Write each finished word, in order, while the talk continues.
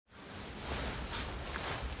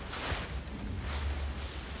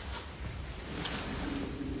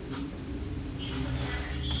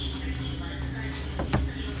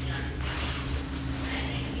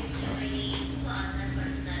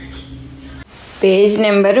Page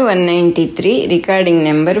number 193, recording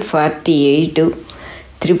number 48.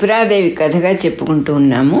 Tripura Devi కథగా చెప్పుకుంటూ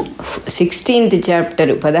ఉన్నాము. 16th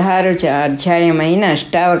chapter 16వ అధ్యాయమైన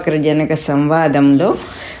Ashtavakra Janaka సంవాదంలో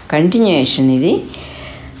continuation ఇది.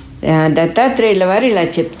 దత్తాత్రేయుల వారు ఇలా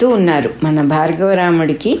చెప్తూ ఉన్నారు మన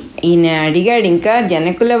భార్గవరాముడికి. ఈయన అడిగాడు, ఇంకా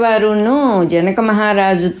జనకుల వారును జనక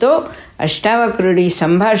మహారాజుతో అష్టావక్రుడి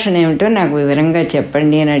సంభాషణ ఏమిటో నాకు వివరంగా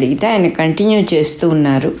చెప్పండి అని అడిగితే ఆయన కంటిన్యూ చేస్తూ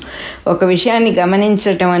ఉన్నారు. ఒక విషయాన్ని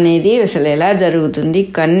గమనించటం అనేది అసలు ఎలా జరుగుతుంది,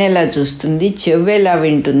 కన్ను ఎలా చూస్తుంది, చెవు ఎలా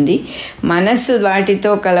వింటుంది, మనస్సు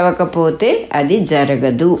వాటితో కలవకపోతే అది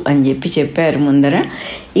జరగదు అని చెప్పారు ముందర.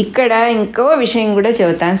 ఇక్కడ ఇంకో విషయం కూడా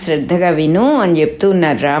చెబుతాను, శ్రద్ధగా విను అని చెప్తూ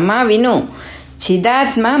ఉన్నారు. రామా విను,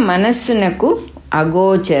 చిదాత్మ మనస్సునకు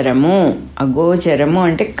అగోచరము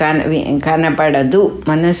అంటే కనపడదు,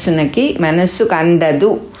 మనస్సుకు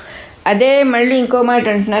అందదు. అదే మళ్ళీ ఇంకో మాట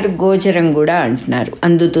అంటున్నారు, గోచరం కూడా అంటున్నారు,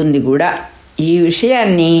 అందుతుంది కూడా.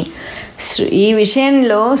 ఈ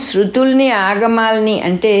విషయంలో శృతుల్ని ఆగమాల్ని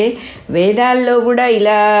అంటే వేదాల్లో కూడా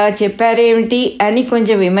ఇలా చెప్పారేమిటి అని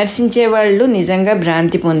కొంచెం విమర్శించే వాళ్ళు నిజంగా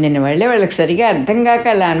భ్రాంతి పొందిన వాళ్ళే. వాళ్ళకి సరిగా అర్థం కాక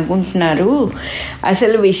అలా అనుకుంటున్నారు.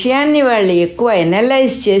 అసలు విషయాన్ని వాళ్ళు ఎక్కువ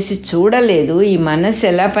ఎనలైజ్ చేసి చూడలేదు, ఈ మనసు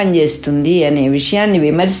ఎలా పనిచేస్తుంది అనే విషయాన్ని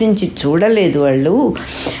విమర్శించి చూడలేదు వాళ్ళు.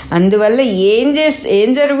 అందువల్ల ఏం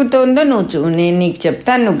జరుగుతోందో నేను నీకు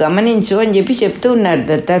చెప్తాను, నువ్వు గమనించు అని చెప్తూ ఉన్నారు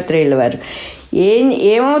దత్తాత్రేయుల వారు.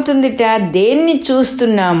 ఏమవుతుందిట, దేన్ని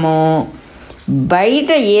చూస్తున్నామో, బయట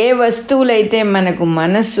ఏ వస్తువులైతే మనకు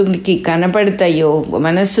మనస్సుకి కనపడతాయో,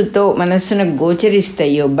 మనస్సునకు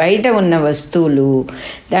గోచరిస్తాయో బయట ఉన్న వస్తువులు,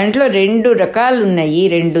 దాంట్లో 2 రకాలు ఉన్నాయి,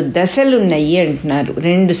 2 దశలు ఉన్నాయి అంటున్నారు,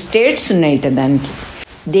 2 స్టేట్స్ ఉన్నాయిట దానికి.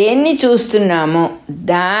 దేన్ని చూస్తున్నామో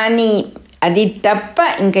అది తప్ప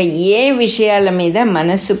ఇంకా ఏ విషయాల మీద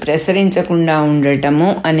మనస్సు ప్రసరించకుండా ఉండటము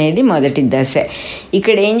అనేది మొదటి దశ.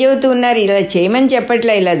 ఇక్కడ ఏం చెబుతున్నారు, ఇలా చేయమని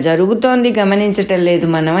చెప్పట్లే, ఇలా జరుగుతోంది గమనించటం లేదు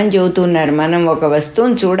మనం అని చెబుతున్నారు. మనం ఒక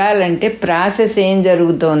వస్తువుని చూడాలంటే ప్రాసెస్ ఏం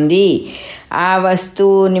జరుగుతోంది, ఆ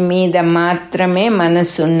వస్తువుని మీద మాత్రమే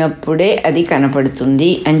మనస్సు ఉన్నప్పుడే అది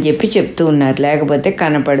కనపడుతుంది అని చెప్తూ ఉన్నారు, లేకపోతే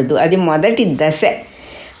కనపడదు. అది మొదటి దశ.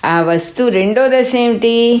 ఆ వస్తువు రెండో దశ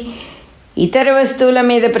ఏమిటి, ఇతర వస్తువుల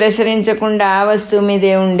మీద ప్రసరించకుండా ఆ వస్తువు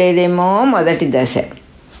మీదే ఉండేదేమో మొదటి దశ.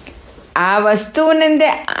 ఆ వస్తువునందే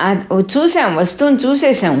వస్తువుని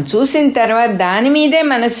చూసిన తర్వాత దాని మీదే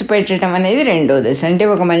మనస్సు పెట్టడం అనేది రెండో దశ. అంటే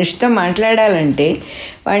ఒక మనిషితో మాట్లాడాలంటే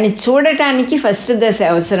వాడిని చూడటానికి ఫస్ట్ దశ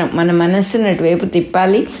అవసరం. మన మనస్సును అటువైపు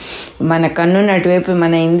తిప్పాలి, మన కన్నును అటువైపు,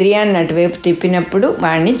 మన ఇంద్రియాన్ని అటువైపు తిప్పినప్పుడు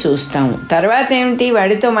వాడిని చూస్తాము. తర్వాత ఏమిటి,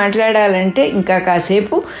 వాడితో మాట్లాడాలంటే ఇంకా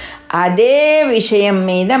కాసేపు అదే విషయం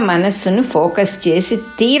మీద మనస్సును ఫోకస్ చేసి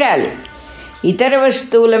తీరాలి. ఇతర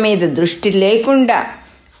వస్తువుల మీద దృష్టి లేకుండా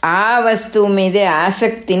ఆ వస్తువు మీదే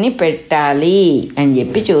ఆసక్తిని పెట్టాలి అని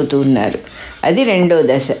చెబుతున్నారు. అది రెండో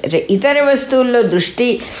దశ. ఇతర వస్తువుల్లో దృష్టి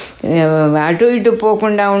అటు ఇటు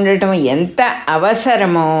పోకుండా ఉండటం ఎంత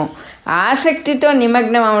అవసరమో, ఆసక్తితో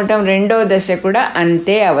నిమగ్నం అవటం రెండో దశ కూడా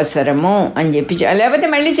అంతే అవసరము అని లేకపోతే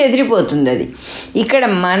మళ్ళీ చెదిరిపోతుంది అది. ఇక్కడ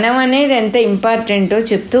మనం అనేది ఎంత ఇంపార్టెంటో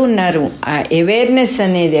చెప్తూ ఉన్నారు. ఆ అవేర్నెస్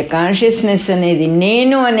అనేది, కాన్షియస్నెస్ అనేది,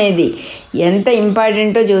 నేను అనేది ఎంత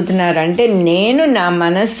ఇంపార్టెంటో చెబుతున్నారు. అంటే నేను నా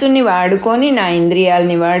మనస్సుని వాడుకొని, నా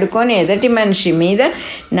ఇంద్రియాలని వాడుకొని ఎదటి మనిషి మీద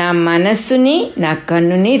నా మనస్సుని, నా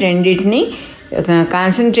కన్నుని రెండింటిని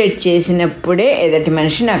కాన్సన్ట్రేట్ చేసినప్పుడే ఎదటి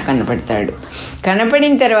మనిషి నాకు కనపడతాడు.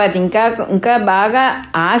 కనపడిన తర్వాత ఇంకా బాగా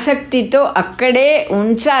ఆసక్తితో అక్కడే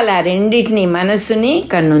ఉంచాలి ఆ రెండింటిని, మనస్సుని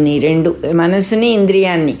కన్నుని, మనస్సుని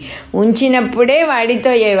ఇంద్రియాన్ని ఉంచినప్పుడే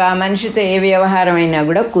వాడితో ఆ మనిషితో ఏ వ్యవహారం అయినా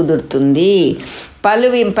కూడా కుదురుతుంది.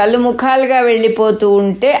 పలు ముఖాలుగా వెళ్ళిపోతూ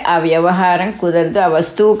ఉంటే ఆ వ్యవహారం కుదరదు, ఆ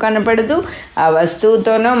వస్తువు కనపడదు, ఆ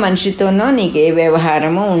వస్తువుతోనో మనిషితోనో నీకు ఏ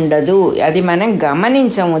వ్యవహారము ఉండదు. అది మనం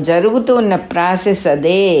గమనించము, జరుగుతూ ఉన్న ప్రాసెస్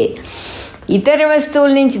అదే. ఇతర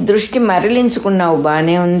వస్తువుల నుంచి దృష్టి మరలించుకున్నావు,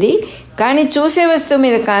 బాగానే ఉంది, కానీ చూసే వస్తువు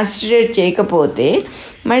మీద కాన్సన్ట్రేట్ చేయకపోతే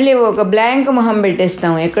మళ్ళీ ఒక బ్లాంక్ మొహం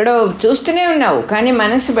పెట్టేస్తాం. ఎక్కడో చూస్తూనే ఉన్నావు కానీ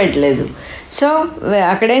మనస్సు పెట్టలేదు. సో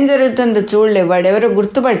అక్కడేం జరుగుతుందో చూడలేవు, వాడెవరో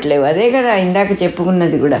గుర్తుపట్టలేవు. అదే కదా ఇందాక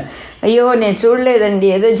చెప్పుకున్నది కూడా, అయ్యో నేను చూడలేదండి,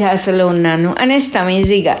 ఏదో ధ్యాసలో ఉన్నాను అనేస్తాం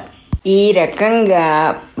ఈజీగా. ఈ రకంగా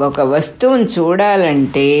ఒక వస్తువుని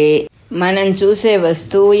చూడాలంటే మనం చూసే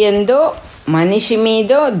వస్తువు ఎందో మనిషి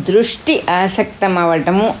మీదో దృష్టి ఆసక్తం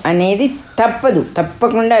అవ్వటము అనేది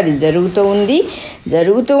తప్పకుండా అది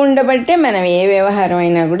జరుగుతూ ఉండబట్టే మనం ఏ వ్యవహారం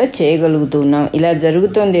అయినా కూడా చేయగలుగుతున్నాం. ఇలా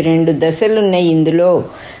జరుగుతుంది. 2 దశలు ఉన్నాయి ఇందులో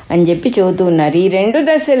అని చెబుతూ ఉన్నారు. ఈ 2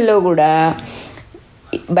 దశల్లో కూడా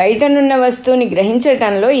బయటనున్న వస్తువుని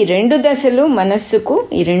గ్రహించటంలో ఈ 2 దశలు మనస్సుకు,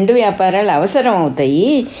 ఈ 2 వ్యాపారాలు అవసరం అవుతాయి.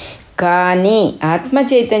 కానీ ఆత్మ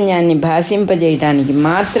చైతన్యాన్ని భాషింపజేయడానికి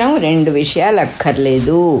మాత్రం 2 విషయాలు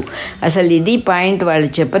అక్కర్లేదు. అసలు ఇది పాయింట్. వాళ్ళు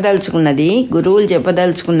చెప్పదలుచుకున్నది, గురువులు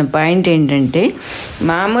చెప్పదలుచుకున్న పాయింట్ ఏంటంటే,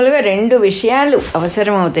 మామూలుగా 2 విషయాలు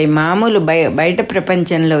అవసరం అవుతాయి మామూలు బయట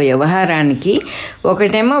ప్రపంచంలో వ్యవహారానికి.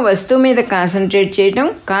 ఒకటేమో వస్తువు మీద కాన్సన్ట్రేట్ చేయటం,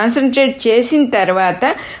 కాన్సన్ట్రేట్ చేసిన తర్వాత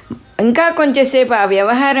ఇంకా కొంచెంసేపు ఆ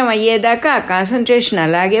వ్యవహారం అయ్యేదాకా ఆ కాన్సన్ట్రేషన్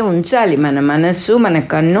అలాగే ఉంచాలి. మన మనస్సు, మన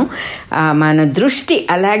కన్ను, మన దృష్టి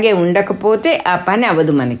అలాగే ఉండకపోతే ఆ పని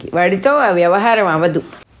అవ్వదు, మనకి వాడితో ఆ వ్యవహారం అవ్వదు.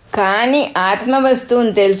 కానీ ఆత్మ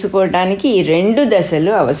వస్తువుని తెలుసుకోవటానికి ఈ 2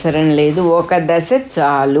 దశలు అవసరం లేదు, 1 దశ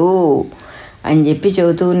చాలు అని చెప్పి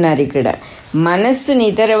చెబుతూ ఉన్నారు ఇక్కడ. మనస్సుని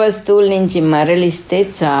ఇతర వస్తువుల నుంచి మరలిస్తే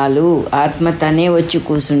చాలు, ఆత్మ తనే వచ్చి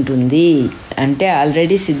కూర్చుంటుంది. అంటే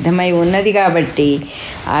ఆల్రెడీ సిద్ధమై ఉన్నది కాబట్టి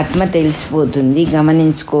ఆత్మ తెలిసిపోతుంది,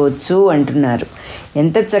 గమనించుకోవచ్చు అంటున్నారు.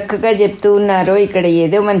 ఎంత చక్కగా చెప్తూ ఉన్నారో ఇక్కడ.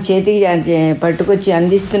 ఏదో మన చేతికి పట్టుకొచ్చి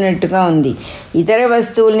అందిస్తున్నట్టుగా ఉంది. ఇతర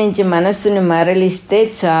వస్తువుల నుంచి మనస్సును మరలిస్తే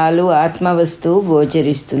చాలు, ఆత్మ వస్తువు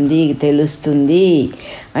గోచరిస్తుంది, తెలుస్తుంది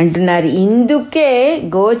అంటున్నారు. ఇందుకే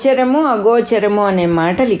గోచరము అగోచరము అనే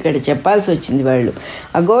మాటలు ఇక్కడ చెప్పాల్సి వచ్చింది వాళ్ళు.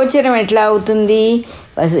 అగోచరం ఎట్లా అవుతుంది?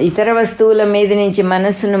 ఇతర వస్తువుల మీద నుంచి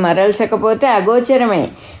మనస్సును మరల్చకపోతే అగోచరమే,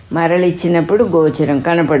 మరలిచ్చినప్పుడు గోచరం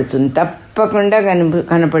కనపడుతుంది, తప్పకుండా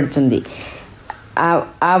కనపడుతుంది.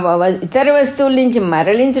 ఇతర వస్తువుల నుంచి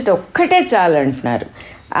మరలించటం ఒక్కటే చాలు అంటున్నారు.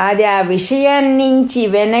 అది ఆ విషయాన్నించి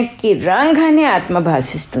వెనక్కి రాగానే ఆత్మ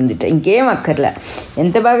భాషిస్తుంది, ఇంకేం అక్కర్లా.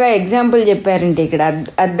 ఎంత బాగా ఎగ్జాంపుల్ చెప్పారంటే ఇక్కడ,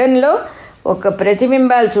 అద్దంలో ఒక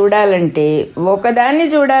ప్రతిబింబాలు చూడాలంటే, ఒకదాన్ని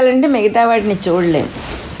చూడాలంటే మిగతా వాటిని చూడలేం.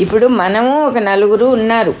 ఇప్పుడు మనము ఒక 4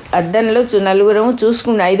 ఉన్నారు అద్దంలో,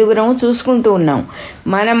 5 చూసుకుంటూ ఉన్నాం.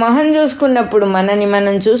 మన మొహం చూసుకున్నప్పుడు, మనని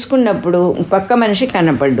మనం చూసుకున్నప్పుడు పక్క మనిషి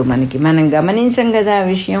కనపడ్డు మనకి, మనం గమనించం కదా ఆ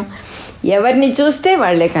విషయం. ఎవరిని చూస్తే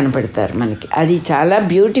వాళ్ళే కనపడతారు మనకి. అది చాలా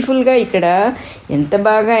బ్యూటిఫుల్గా ఇక్కడ ఎంత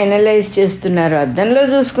బాగా ఎనలైజ్ చేస్తున్నారు. అద్దంలో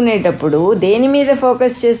చూసుకునేటప్పుడు దేని మీద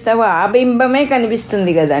ఫోకస్ చేస్తావో ఆ బింబమే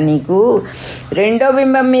కనిపిస్తుంది కదా నీకు. 2వ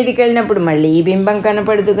బింబం మీదకి వెళ్ళినప్పుడు మళ్ళీ ఈ బింబం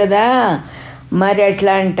కనపడదు కదా. మరి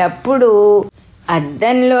అట్లాంటప్పుడు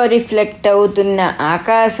అద్దంలో రిఫ్లెక్ట్ అవుతున్న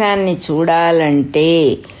ఆకాశాన్ని చూడాలంటే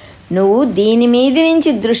నువ్వు దీని మీద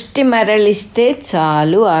నుంచి దృష్టి మరలిస్తే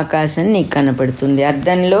చాలు, ఆకాశం నీకు కనపడుతుంది.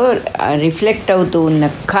 అద్దంలో రిఫ్లెక్ట్ అవుతూ ఉన్న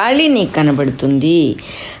ఖాళీ నీకు కనపడుతుంది.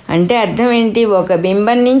 అంటే అర్థం ఏంటి? ఒక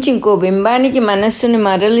బింబం నుంచి ఇంకో బింబానికి మనస్సును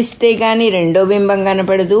మరలిస్తే కానీ 2వ బింబం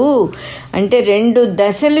కనపడదు. అంటే 2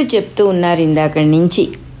 దశలు చెప్తూ ఉన్నారు ఇందాక నుంచి.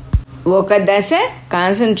 1 దశ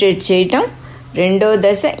కాన్సన్ట్రేట్ చేయటం, 2వ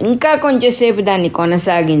దశ ఇంకా కొంచెంసేపు దాన్ని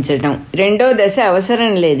కొనసాగించటం, 2వ దశ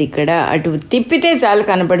అవసరం లేదు ఇక్కడ, అటు తిప్పితే చాలు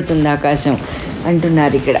కనపడుతుంది ఆకాశం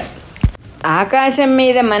అంటున్నారు ఇక్కడ. ఆకాశం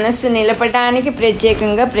మీద మనస్సు నిలపటానికి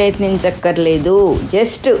ప్రత్యేకంగా ప్రయత్నించక్కర్లేదు.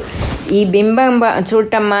 జస్ట్ ఈ బింబం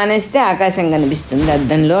చూడటం మానేస్తే ఆకాశం కనిపిస్తుంది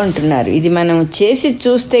అద్దంలో అంటున్నారు. ఇది మనం చేసి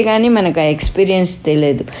చూస్తే కానీ మనకు ఆ ఎక్స్పీరియన్స్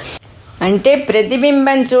తెలియదు. అంటే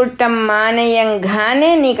ప్రతిబింబం చూడటం మానేయంగానే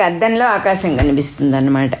నీకు అద్దంలో ఆకాశం కనిపిస్తుంది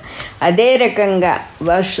అన్నమాట. అదే రకంగా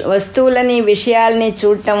వస్తువులని, విషయాల్ని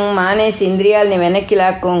చూడటం మానేసి ఇంద్రియాలని వెనక్కి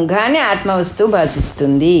లాక్కోగానే ఆత్మవస్తువు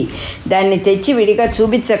భాషిస్తుంది. దాన్ని తెచ్చి విడిగా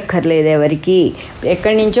చూపించక్కర్లేదు, ఎవరికి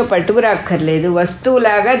ఎక్కడి నుంచో పట్టుకురాక్కర్లేదు.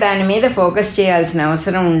 వస్తువులాగా దాని మీద ఫోకస్ చేయాల్సిన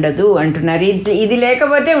అవసరం ఉండదు అంటున్నారు. ఇది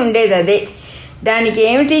లేకపోతే ఉండేది అదే. దానికి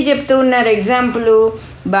ఏమిటి చెప్తూ ఉన్నారు ఎగ్జాంపుల్?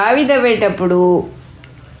 బావి తవ్వేటప్పుడు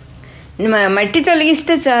మట్టి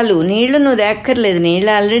తొలగిస్తే చాలు, నీళ్లు నువ్వు దేక్కర్లేదు, నీళ్ళు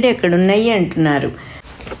ఆల్రెడీ అక్కడ ఉన్నాయి అంటున్నారు.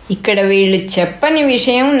 ఇక్కడ వీళ్ళు చెప్పని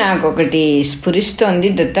విషయం నాకు ఒకటి స్ఫురిస్తోంది.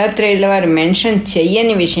 దత్తాత్రేయుల వారు మెన్షన్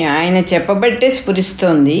చెయ్యని విషయం ఆయన చెప్పబట్టే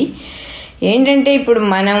స్ఫురిస్తోంది. ఏంటంటే ఇప్పుడు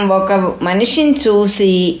మనం ఒక మనిషిని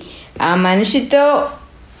చూసి ఆ మనిషితో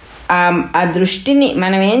ఆ దృష్టిని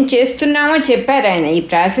మనం ఏం చేస్తున్నామో చెప్పారు ఆయన. ఈ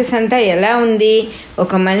ప్రాసెస్ అంతా ఎలా ఉంది?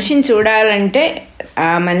 ఒక మనిషిని చూడాలంటే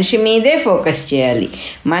ఆ మనిషి మీదే ఫోకస్ చేయాలి.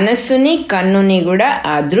 మనస్సుని, కన్నుని కూడా,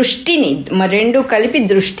 ఆ దృష్టిని, 2 కలిపి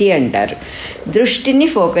దృష్టి అంటారు. దృష్టిని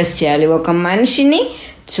ఫోకస్ చేయాలి. ఒక మనిషిని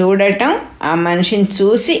చూడటం, ఆ మనిషిని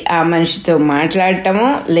చూసి ఆ మనిషితో మాట్లాడటమో,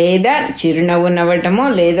 లేదా చిరునవ్వు నవ్వటమో,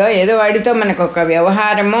 ఏదో వాడితో మనకు ఒక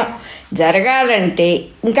వ్యవహారమో జరగాలంటే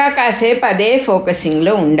ఇంకా కాసేపు అదే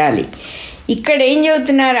ఫోకసింగ్లో ఉండాలి. ఇక్కడ ఏం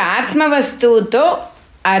చెబుతున్నారు? ఆత్మవస్తువుతో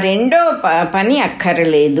ఆ 2వ పని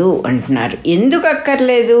అక్కర్లేదు అంటున్నారు. ఎందుకు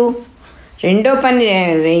అక్కర్లేదు? 2వ పని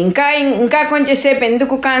ఇంకా కొంచెంసేపు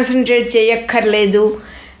ఎందుకు కాన్సన్ట్రేట్ చేయక్కర్లేదు?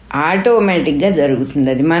 ఆటోమేటిక్గా జరుగుతుంది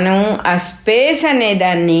అది. మనం ఆ స్పేస్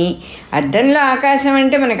అనేదాన్ని, అద్దంలో ఆకాశం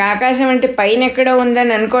అంటే మనకు ఆకాశం అంటే పైన ఎక్కడో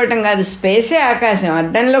ఉందని అనుకోవటం కాదు, స్పేసే ఆకాశం.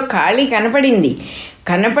 అద్దంలో ఖాళీ కనపడింది,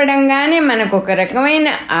 కనపడంగానే మనకు ఒక రకమైన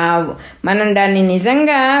మనం దాన్ని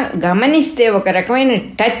నిజంగా గమనిస్తే ఒక రకమైన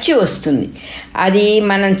టచ్ వస్తుంది. అది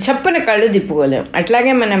మనం చప్పున కళ్ళు తిప్పుకోలేం.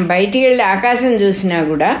 అట్లాగే మనం బయటికి వెళ్ళి ఆకాశం చూసినా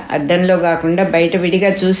కూడా, అద్దంలో కాకుండా బయట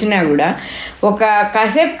విడిగా చూసినా కూడా ఒక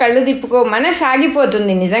కాసేపు కళ్ళు తిప్పుకో మనసు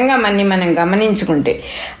ఆగిపోతుంది నిజంగా మనం గమనించుకుంటే.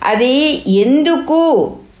 అది ఎందుకు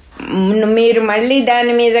మీరు మళ్ళీ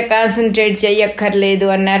దాని మీద కాన్సన్ట్రేట్ చేయక్కర్లేదు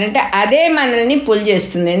అన్నారంటే అదే మనల్ని పుల్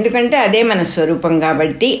చేస్తుంది. ఎందుకంటే అదే మన స్వరూపం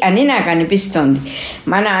కాబట్టి అని నాకు అనిపిస్తోంది.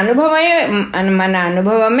 మన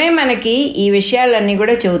అనుభవమే మనకి ఈ విషయాలన్నీ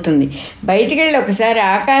కూడా చెబుతుంది. బయటికి వెళ్ళి ఒకసారి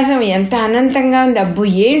ఆకాశం ఎంత అనంతంగా ఉంది, అబ్బో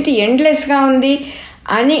ఏంటి ఎండ్లెస్గా ఉంది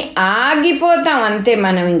అని ఆగిపోతాం అంతే.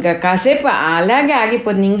 మనం ఇంకా కాసేపు అలాగే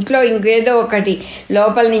ఆగిపోతుంది. ఇంట్లో ఇంకేదో ఒకటి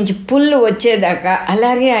లోపల నుంచి పుల్లు వచ్చేదాకా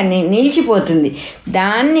అలాగే అని నిలిచిపోతుంది.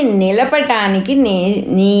 దాన్ని నిలపటానికి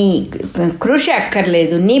నీ కృషి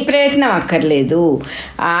అక్కర్లేదు, నీ ప్రయత్నం అక్కర్లేదు.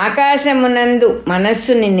 ఆకాశమునందు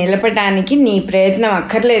మనస్సుని నిలపటానికి నీ ప్రయత్నం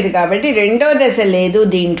అక్కర్లేదు కాబట్టి రెండో దశ లేదు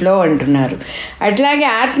దీంట్లో అంటున్నారు. అట్లాగే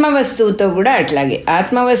ఆత్మవస్తువుతో కూడా అట్లాగే.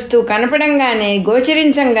 ఆత్మవస్తువు కనపడంగానే,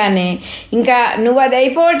 గోచరించంగానే ఇంకా నువ్వు అది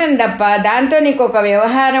అయిపోవటం తప్ప దాంతో నీకు ఒక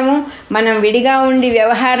వ్యవహారము, మనం విడిగా ఉండి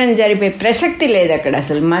వ్యవహారం జరిపే ప్రసక్తి లేదు అక్కడ.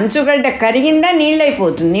 అసలు మంచుగడ్డ కరిగిందా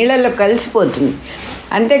నీళ్ళైపోతుంది, నీళ్ళల్లో కలిసిపోతుంది.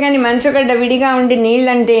 అంతేగాని మంచుగడ్డ విడిగా ఉండి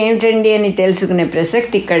నీళ్ళంటే ఏమిటండి అని తెలుసుకునే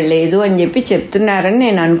ప్రసక్తి ఇక్కడ లేదు అని చెప్తున్నారని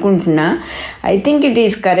నేను అనుకుంటున్నా. I think it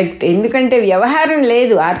is correct. ఎందుకంటే వ్యవహారం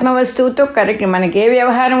లేదు ఆత్మవస్తువుతో, కరెక్ట్ మనకే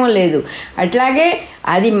వ్యవహారము లేదు. అట్లాగే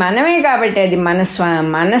అది మనమే కాబట్టి, అది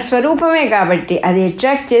మన స్వరూపమే కాబట్టి అది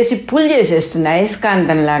అట్రాక్ట్ చేసి పుల్ చేసేస్తుంది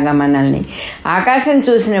అయస్కాంతంలాగా మనల్ని. ఆకాశం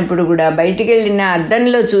చూసినప్పుడు కూడా, బయటికి వెళ్ళిన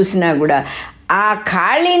అద్దంలో చూసినా కూడా ఆ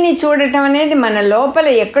ఖాళీని చూడటం అనేది మన లోపల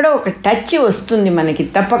ఎక్కడో ఒక టచ్ వస్తుంది మనకి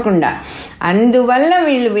తప్పకుండా. అందువల్ల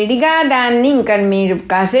వీళ్ళు విడిగా దాన్ని మీరు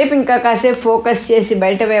ఇంకా కాసేపు ఫోకస్ చేసి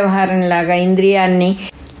బయట వ్యవహారంలాగా ఇంద్రియాన్ని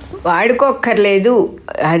వాడుకోక్కర్లేదు.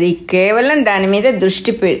 అది కేవలం దాని మీద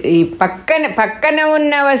దృష్టి పక్కన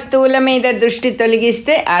ఉన్న వస్తువుల మీద దృష్టి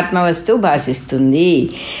తొలగిస్తే ఆత్మవస్తువు భాషిస్తుంది.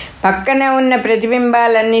 పక్కన ఉన్న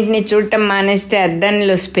ప్రతిబింబాలన్నింటినీ చూడటం మానేస్తే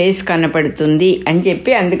అద్దంలో స్పేస్ కనపడుతుంది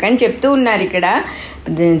అని అందుకని చెప్తూ ఉన్నారు ఇక్కడ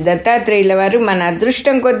దత్తాత్రేయుల వారు. మన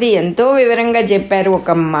అదృష్టం కొద్దీ ఎంతో వివరంగా చెప్పారు.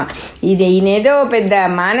 ఇది ఈయనేదో పెద్ద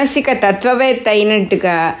మానసిక తత్వవేత్త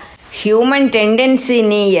అయినట్టుగా హ్యూమన్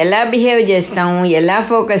టెండెన్సీని ఎలా బిహేవ్ చేస్తాము, ఎలా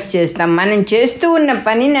ఫోకస్ చేస్తాం, మనం చేస్తూ ఉన్న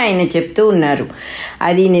పనిని ఆయన చెప్తూ ఉన్నారు.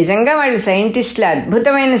 అది నిజంగా వాళ్ళు సైంటిస్టులు,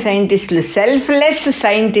 అద్భుతమైన సైంటిస్టులు, సెల్ఫ్లెస్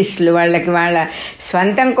సైంటిస్టులు. వాళ్ళ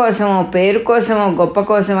స్వంతం కోసమో, పేరు కోసమో, గొప్ప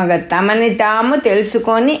కోసమో తమని తాము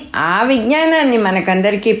తెలుసుకొని ఆ విజ్ఞానాన్ని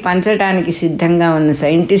మనకందరికీ పంచడానికి సిద్ధంగా ఉన్న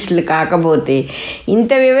సైంటిస్టులు కాకపోతే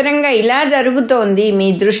ఇంత వివరంగా ఇలా జరుగుతోంది, మీ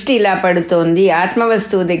దృష్టి ఇలా పడుతోంది,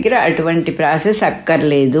 ఆత్మవస్తువు దగ్గర అటువంటి ప్రాసెస్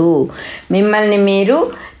అక్కర్లేదు, మిమ్మల్ని మీరు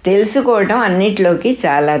తెలుసుకోవటం అన్నిట్లోకి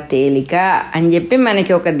చాలా తేలిక అని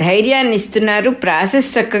మనకి ఒక ధైర్యాన్ని ఇస్తున్నారు. ప్రాసెస్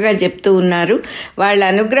చక్కగా చెప్తూ ఉన్నారు. వాళ్ళ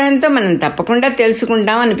అనుగ్రహంతో మనం తప్పకుండా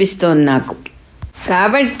తెలుసుకుంటాం అనిపిస్తోంది నాకు.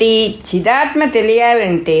 కాబట్టి చిదాత్మ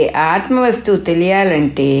తెలియాలంటే, ఆత్మవస్తువు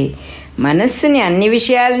తెలియాలంటే మనస్సుని అన్ని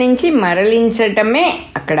విషయాల నుంచి మరలించటమే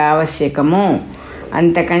అక్కడ ఆవశ్యకము,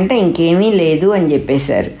 అంతకంటే ఇంకేమీ లేదు అని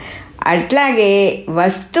చెప్పేశారు. అట్లాగే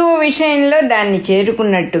వస్తువు విషయంలో దాన్ని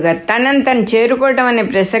చేరుకున్నట్టుగా తను చేరుకోవటం అనే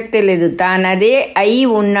ప్రసక్తే లేదు. తానదే అయి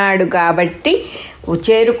ఉన్నాడు కాబట్టి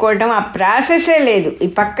చేరుకోవటం ఆ ప్రాసెసే లేదు. ఈ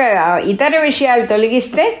పక్క ఇతర విషయాలు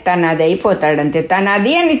తొలగిస్తే తను అది అయిపోతాడంతే, తను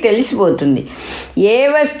అది అని తెలిసిపోతుంది. ఏ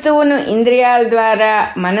వస్తువును ఇంద్రియాల ద్వారా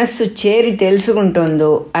మనస్సు చేరి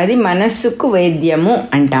తెలుసుకుంటుందో అది మనస్సుకు వేద్యము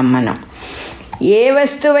అంటాం మనం. ఏ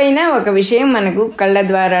వస్తువైనా ఒక విషయం మనకు కళ్ళ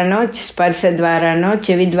ద్వారానో, స్పర్శ ద్వారానో,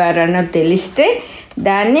 చెవి ద్వారానో తెలిస్తే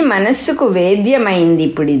దాన్ని మనస్సుకు వేద్యమైంది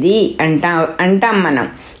ఇప్పుడు ఇది అంటాం మనం.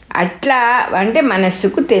 అట్లా అంటే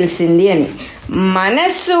మనస్సుకు తెలిసింది అని.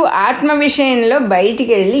 మనస్సు ఆత్మ విషయంలో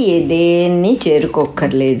బయటికి వెళ్ళి దేన్ని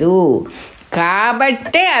చేరుకోక్కర్లేదు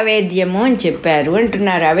కాబట్టే అవేద్యము అని చెప్పారు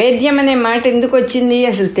అంటున్నారు. అవేద్యం అనే మాట ఎందుకు వచ్చింది?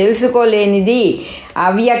 అసలు తెలుసుకోలేనిది,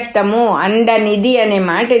 అవ్యక్తము, అండనిది అనే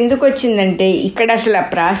మాట ఎందుకు వచ్చిందంటే ఇక్కడ అసలు ఆ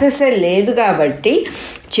ప్రాసెసే లేదు కాబట్టి,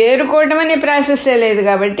 చేరుకోవడం అనే ప్రాసెసే లేదు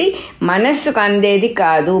కాబట్టి మనస్సుకు అందేది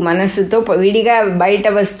కాదు, మనస్సుతో విడిగా బయట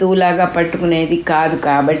వస్తువులాగా పట్టుకునేది కాదు.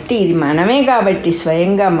 కాబట్టి ఇది మనమే కాబట్టి,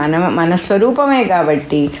 స్వయంగా మన స్వరూపమే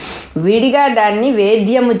కాబట్టి విడిగా దాన్ని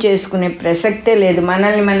వేద్యము చేసుకునే ప్రసక్తే లేదు.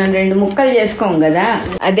 మనల్ని మనం రెండు ముక్కలు చేసుకోం కదా.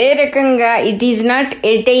 అదే రకంగా ఇట్ ఈజ్ నాట్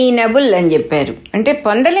అటైనబుల్ అని చెప్పారు. అంటే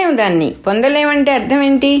పొందలేము, దాన్ని పొందలేమంటే అర్థం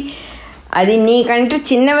ఏంటి? అది నీకంటే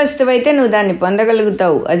చిన్న వస్తువు అయితే నువ్వు దాన్ని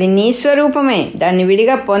పొందగలుగుతావు. అది నీ స్వరూపమే. దాన్ని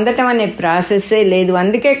విడిగా పొందటం అనే ప్రాసెస్సే లేదు.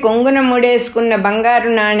 అందుకే కొంగున ముడేసుకున్న బంగారు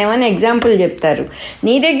నాణ్యం అని ఎగ్జాంపుల్ చెప్తారు.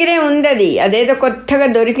 నీ దగ్గరే ఉంది అది. అదేదో కొత్తగా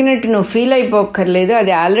దొరికినట్టు నువ్వు ఫీల్ అయిపోక్కర్లేదు.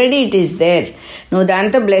 అది ఆల్రెడీ ఇట్ ఈస్ దేర్. నువ్వు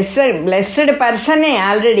దాంతో బ్లెస్డ్ పర్సనే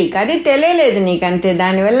ఆల్రెడీ, కానీ తెలియలేదు నీకంతే.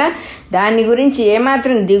 దానివల్ల దాని గురించి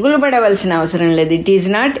ఏమాత్రం దిగులు పడవలసిన అవసరం లేదు. ఇట్ ఈజ్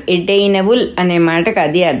నాట్ అటైనబుల్ అనే మాటకు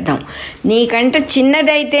అది అర్థం. నీకంటే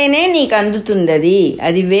చిన్నదైతేనే నీకు అందుతుంది అది.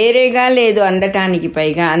 అది వేరేగా లేదు అందటానికి.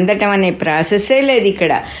 పైగా అందటం అనే ప్రాసెస్సే లేదు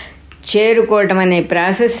ఇక్కడ. చేరుకోవటం అనే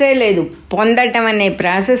ప్రాసెస్సే లేదు. పొందటం అనే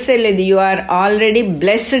ప్రాసెస్సే లేదు. You are already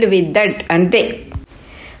blessed with that, అంతే.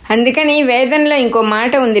 అందుకని వేదంలో ఇంకో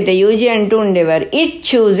మాట ఉందిట. యూజీ అంటూ ఉండేవారు, ఇట్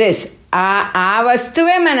చూజెస్. ఆ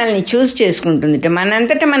వస్తువే మనల్ని చూస్ చేసుకుంటుందిట.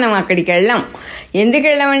 మనంతటా మనం అక్కడికి వెళ్ళాం. ఎందుకు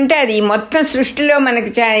వెళ్ళామంటే అది మొత్తం సృష్టిలో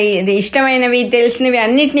మనకు ఇష్టమైనవి తెలిసినవి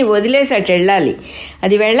అన్నిటినీ వదిలేసి అటు వెళ్ళాలి.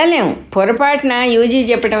 అది వెళ్ళలేము. పొరపాటున యూజీ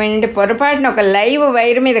చెప్పడం ఏంటంటే, పొరపాటున ఒక లైవ్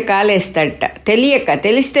వైర్ మీద కాలేస్తాడట.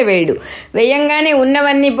 తెలిస్తే వేయంగానే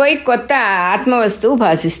ఉన్నవన్నీ పోయి కొత్త ఆత్మవస్తువు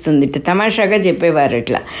భాషిస్తుందిట. తమాషాగా చెప్పేవారు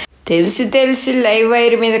అట్లా. తెలిసి లైవ్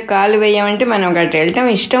వైర్ మీద కాలు వేయమంటే మనం అటు వెళ్ళటం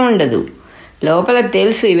ఇష్టం ఉండదు. లోపల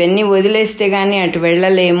తెలుసు ఇవన్నీ వదిలేస్తే కానీ అటు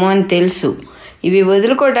వెళ్ళలేము అని తెలుసు. ఇవి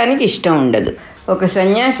వదులుకోవడానికి ఇష్టం ఉండదు. ఒక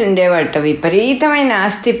సన్యాసి ఉండేవాట, విపరీతమైన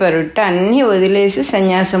ఆస్తి పరుట్ట. అన్నీ వదిలేసి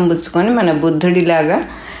సన్యాసం పుచ్చుకొని మన బుద్ధుడిలాగా.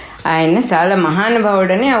 ఆయన చాలా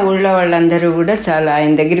మహానుభావుడని ఆ ఊళ్ళో వాళ్ళందరూ కూడా చాలా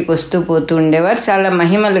ఆయన దగ్గరికి వస్తూ పోతూ ఉండేవారు. చాలా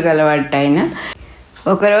మహిమలు గలవాట ఆయన.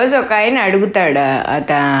 ఒకరోజు ఒక ఆయన అడుగుతాడు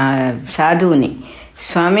సాధువుని,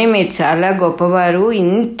 స్వామి మీరు చాలా గొప్పవారు,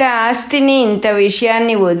 ఇంత ఆస్తిని ఇంత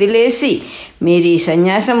విషయాన్ని వదిలేసి మీరు ఈ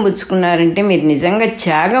సన్యాసం పుచ్చుకున్నారంటే మీరు నిజంగా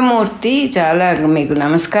త్యాగమూర్తి, చాలా మీకు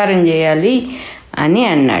నమస్కారం చేయాలి అని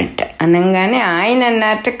అన్నట్ట. అనగానే ఆయన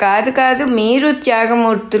అన్నట్ట, కాదు మీరు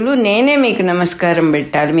త్యాగమూర్తులు, నేనే మీకు నమస్కారం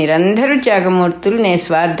పెట్టాలి. మీరందరూ త్యాగమూర్తులు, నేను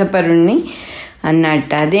స్వార్థపరుణ్ణి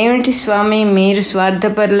అన్నట్టు. అదేమిటి స్వామి మీరు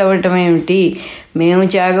స్వార్థపరులు అవ్వటం ఏమిటి, మేము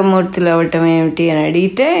త్యాగమూర్తులు అవ్వటం ఏమిటి అని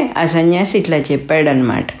అడిగితే ఆ సన్యాసి ఇట్లా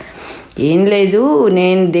చెప్పాడనమాట. ఏం లేదు,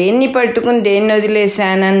 నేను దేన్ని పట్టుకుని దేన్ని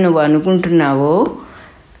వదిలేశానని నువ్వు అనుకుంటున్నావో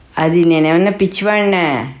అది నేనేమన్నా పిచ్చివాడినా?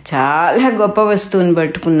 చాలా గొప్ప వస్తువుని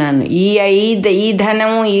పట్టుకున్నాను. ఈ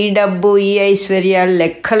ధనము, ఈ డబ్బు, ఈ ఐశ్వర్యాలు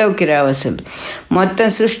లెక్కలోకి రావు అసలు. మొత్తం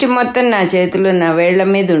సృష్టి మొత్తం నా చేతిలో, నా వేళ్ల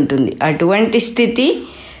మీద ఉంటుంది. అటువంటి స్థితి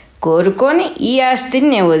కోరుకొని ఈ ఆస్తిని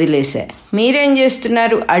నేను వదిలేశా. మీరేం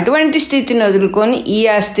చేస్తున్నారు? అటువంటి స్థితిని వదులుకొని ఈ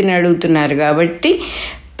ఆస్తిని అడుగుతున్నారు. కాబట్టి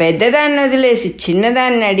పెద్దదాన్ని వదిలేసి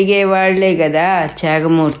చిన్నదాన్ని అడిగేవాళ్లే కదా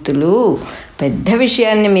త్యాగమూర్తులు. పెద్ద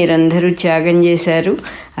విషయాన్ని మీరందరూ త్యాగం చేశారు,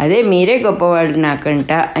 అదే మీరే గొప్పవాళ్ళు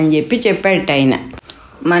నాకంట అని చెప్పాడట ఆయన.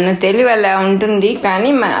 మన తెలివి అలా ఉంటుంది,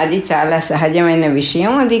 కానీ అది చాలా సహజమైన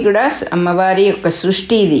విషయం. అది కూడా అమ్మవారి యొక్క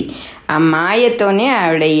సృష్టి. ఇది ఆ మాయతోనే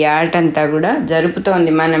ఆవిడ ఈ ఆటంతా కూడా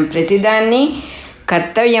జరుపుతోంది. మనం ప్రతిదాన్ని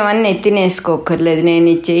కర్తవ్యం అని ఎత్తినేసుకోకర్లేదు. నేను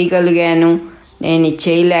ఇది చేయగలిగాను, నేను ఇది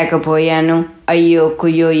చేయలేకపోయాను, అయ్యో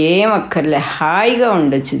కుయ్యో ఏం అక్కర్లే, హాయిగా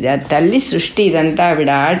ఉండొచ్చు. ఆ తల్లి సృష్టి, ఇదంతా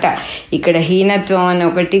ఆవిడ ఆట. ఇక్కడ హీనత్వం అని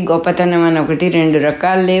ఒకటి, గొప్పతనం అని ఒకటి, రెండు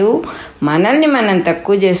రకాలు లేవు. మనల్ని మనం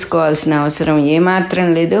తక్కువ చేసుకోవాల్సిన అవసరం ఏమాత్రం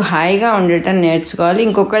లేదు. హాయిగా ఉండటం నేర్చుకోవాలి.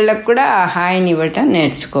 ఇంకొకళ్ళకు కూడా ఆ హాయిని ఇవ్వటం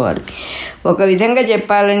నేర్చుకోవాలి. ఒక విధంగా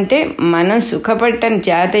చెప్పాలంటే మనం సుఖపడటం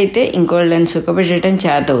చేత అయితే ఇంకోళ్ళని సుఖపెట్టడం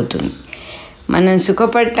చేత అవుతుంది. మనం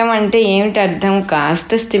సుఖపడటం అంటే ఏమిటి అర్థం?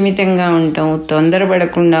 కాస్త స్థిమితంగా ఉండటం,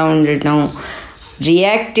 తొందరపడకుండా ఉండటం,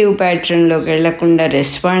 రియాక్టివ్ ప్యాటర్న్లోకి వెళ్లకుండా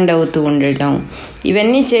రెస్పాండ్ అవుతూ ఉండటం.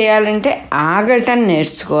 ఇవన్నీ చేయాలంటే ఆగటం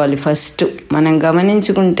నేర్చుకోవాలి ఫస్ట్. మనం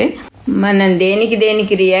గమనించుకుంటే మనం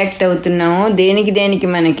దేనికి రియాక్ట్ అవుతున్నామో, దేనికి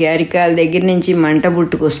మనకి అరికాల దగ్గర నుంచి మంట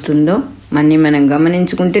పుట్టుకొస్తుందో మనం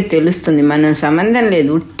గమనించుకుంటే తెలుస్తుంది. మనం సంబంధం లేదు,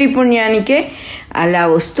 ఉట్టి పుణ్యానికే అలా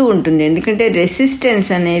వస్తూ ఉంటుంది. ఎందుకంటే రెసిస్టెన్స్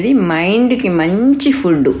అనేది మైండ్కి మంచి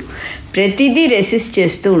ఫుడ్. ప్రతిదీ రెసిస్ట్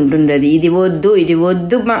చేస్తూ ఉంటుంది. ఇది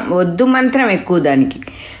వద్దు మంత్రం ఎక్కువ దానికి.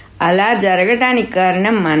 అలా జరగటానికి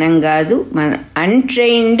కారణం మనం కాదు, మన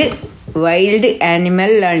అన్ట్రైన్డ్ వైల్డ్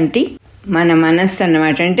యానిమల్ లాంటి మన మనస్సు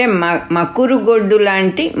అన్నమాట. అంటే మకురుగొడ్డు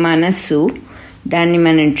లాంటి మనస్సు. దాన్ని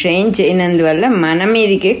మనం ట్రైన్ చేయనందువల్ల మన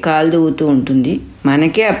మీదకే కాలు దూవుతూ ఉంటుంది,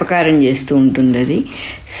 మనకే అపకారం చేస్తూ ఉంటుంది అది.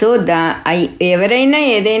 సో ఎవరైనా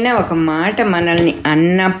ఏదైనా ఒక మాట మనల్ని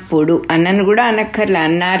అన్నప్పుడు, అన్నను కూడా అనక్కర్లే,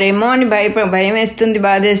 అన్నారేమో అని భయం వేస్తుంది,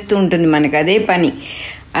 బాధేస్తూ ఉంటుంది మనకు. అదే పని.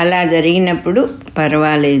 అలా జరిగినప్పుడు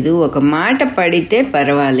పర్వాలేదు, ఒక మాట పడితే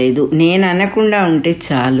పర్వాలేదు, నేను అనకుండా ఉంటే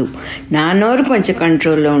చాలు, నా నోరు కొంచెం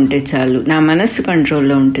కంట్రోల్లో ఉంటే చాలు, నా మనస్సు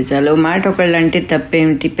కంట్రోల్లో ఉంటే చాలు. మాట ఒకళ్ళు అంటే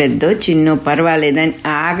తప్పేమిటి, పెద్దో చిన్నో పర్వాలేదని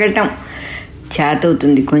ఆగటం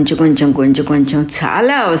చేతవుతుంది. కొంచెం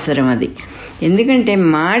చాలా అవసరం అది. ఎందుకంటే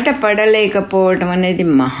మాట పడలేకపోవటం అనేది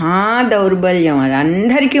మహా దౌర్బల్యం. అది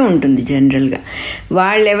అందరికీ ఉంటుంది జనరల్గా.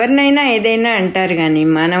 వాళ్ళు ఎవరినైనా ఏదైనా అంటారు, కానీ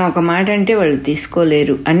మనం ఒక మాట అంటే వాళ్ళు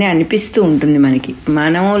తీసుకోలేరు అని అనిపిస్తూ ఉంటుంది మనకి.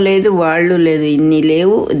 మనము లేదు, వాళ్ళు లేదు, ఇన్ని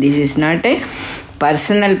లేవు. This is not A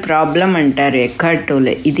personal problem అంటారు ఎక్కార్ట్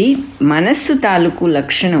టోలే. ఇది మనస్సు తాలూకు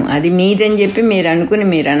లక్షణం. అది మీదని చెప్పి మీరు అనుకుని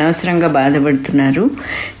మీరు అనవసరంగా బాధపడుతున్నారు.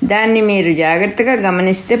 దాన్ని మీరు జాగ్రత్తగా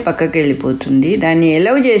గమనిస్తే పక్కకి వెళ్ళిపోతుంది. దాన్ని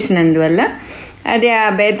ఎలవ్ చేసినందువల్ల అది ఆ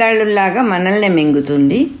బేతాళుల్లాగా మనల్ని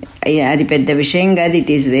మింగుతుంది. అది పెద్ద విషయం కాదు,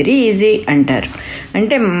 ఇట్ ఈజ్ వెరీ ఈజీ అంటారు.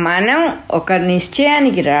 అంటే మనం ఒక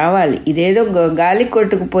నిశ్చయానికి రావాలి. ఇదేదో గాలి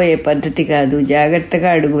కొట్టుకుపోయే పద్ధతి కాదు.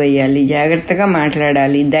 జాగ్రత్తగా అడుగు వేయాలి, జాగ్రత్తగా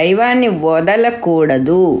మాట్లాడాలి, దైవాన్ని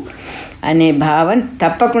వదలకూడదు అనే భావం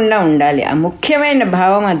తప్పకుండా ఉండాలి. ఆ ముఖ్యమైన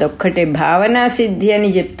భావం అదొక్కటే. భావనా సిద్ధి అని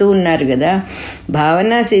చెప్తూ ఉన్నారు కదా,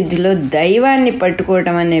 భావనా సిద్ధిలో దైవాన్ని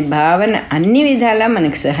పట్టుకోవటం అనే భావన అన్ని విధాలా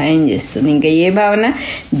మనకు సహాయం చేస్తుంది. ఇంకా ఏ భావన?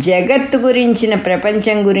 జగత్తు గురించిన,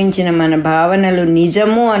 ప్రపంచం గురించిన మన భావనలు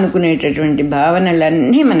నిజము అనుకునేటటువంటి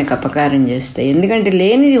భావనలన్నీ మనకు అపకారం చేస్తాయి. ఎందుకంటే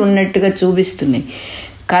లేనిది ఉన్నట్టుగా చూపిస్తున్నాయి.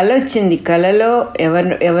 కళ వచ్చింది, కళలో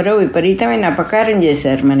ఎవరో విపరీతమైన అపకారం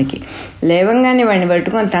చేశారు మనకి. లేవంగానే వాడిని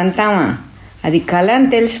పట్టుకొని తంతామా, అది కళ అని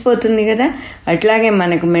తెలిసిపోతుంది కదా. అట్లాగే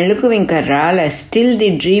మనకు మెళుకు ఇంకా రాలే. Still the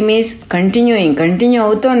dream is continue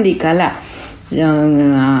అవుతోంది. కళ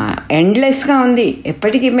ఎండ్లెస్గా ఉంది.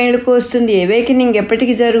 ఎప్పటికీ మెళుకు వస్తుంది, అవేకనింగ్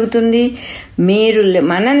ఎప్పటికీ జరుగుతుంది.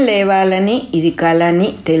 మనం లేవాలని ఇది కళ అని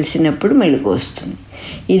తెలిసినప్పుడు మెళుకు వస్తుంది.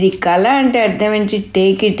 ఇది కళ అంటే అర్థం ఏంటి?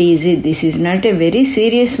 Take it easy, this is not a very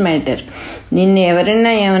serious matter. నిన్ను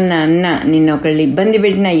ఎవరన్నా ఏమన్నా అన్నా, నిన్ను ఒకళ్ళు ఇబ్బంది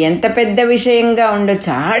పెట్టినా ఎంత పెద్ద విషయంగా ఉండొచ్చు.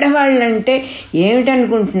 ఆడవాళ్ళంటే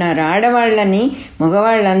ఏమిటనుకుంటున్నారు? ఆడవాళ్ళని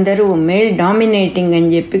మగవాళ్ళందరూ మేల్ డామినేటింగ్ అని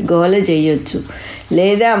చెప్పి గోల చేయొచ్చు.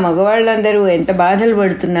 లేదా మగవాళ్ళందరూ ఎంత బాధలు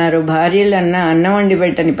పడుతున్నారో, భార్యలు అన్నం వండి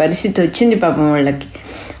పెట్టని పరిస్థితి వచ్చింది పాపం వాళ్ళకి.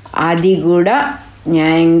 అది కూడా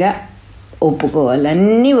న్యాయంగా ఒప్పుకోవాలి.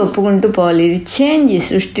 అన్నీ ఒప్పుకుంటూ పోవాలి. ఇది చేంజ్.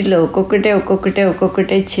 సృష్టిలో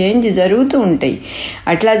ఒక్కొక్కటే చేంజ్ జరుగుతూ ఉంటాయి.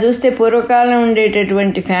 అట్లా చూస్తే పూర్వకాలం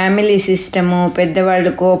ఉండేటటువంటి ఫ్యామిలీ సిస్టము,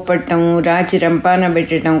 పెద్దవాళ్ళు కోపట్టము, రాచి రంపాన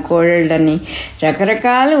పెట్టడం, కోడళ్ళని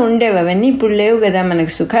రకరకాలు ఉండేవి. అవన్నీ ఇప్పుడు లేవు కదా.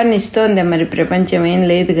 మనకు సుఖాన్ని ఇస్తోంది మరి ప్రపంచం? ఏం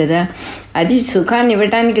లేదు కదా. అది సుఖాన్ని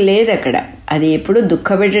ఇవ్వటానికి లేదు అక్కడ. అది ఎప్పుడు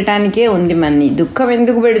దుఃఖపెట్టడానికే ఉంది. మనని దుఃఖం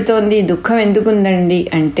ఎందుకు పెడుతోంది? దుఃఖం ఎందుకుందండి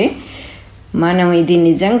అంటే మనం ఇది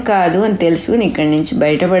నిజం కాదు అని తెలుసుకుని ఇక్కడి నుంచి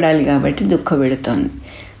బయటపడాలి కాబట్టి దుఃఖపెడుతోంది.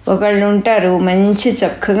 ఒకళ్ళు ఉంటారు,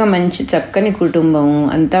 మంచి చక్కని కుటుంబము,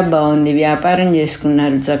 అంతా బాగుంది, వ్యాపారం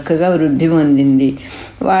చేసుకున్నారు, చక్కగా వృద్ధి పొందింది.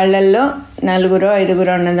 వాళ్ళల్లో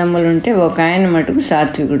 4-5 అన్నదమ్ములు ఉంటే ఒక ఆయన మటుకు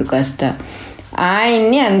సాత్వికుడు కాస్త.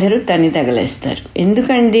 ఆయన్ని అందరూ తగలేస్తారు.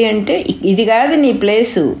 ఎందుకండి అంటే, ఇది కాదు నీ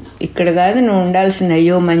ప్లేసు, ఇక్కడ కాదు నువ్వు ఉండాల్సింది.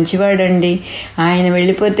 అయ్యో మంచివాడండి, ఆయన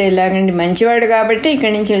వెళ్ళిపోతే ఎలాగండి? మంచివాడు కాబట్టి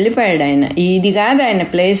ఇక్కడి నుంచి వెళ్ళిపోయాడు ఆయన. ఇది కాదు ఆయన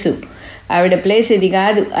ప్లేసు, ఆవిడ ప్లేస్ ఇది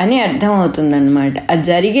కాదు అని అర్థం అవుతుంది అన్నమాట. అది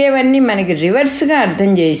జరిగేవన్నీ మనకి రివర్స్గా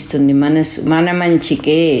అర్థం చేయిస్తుంది మనసు. మన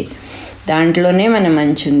మంచికే, దాంట్లోనే మన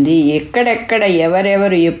మంచి ఉంది. ఎక్కడెక్కడ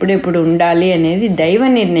ఎవరెవరు ఎప్పుడెప్పుడు ఉండాలి అనేది దైవ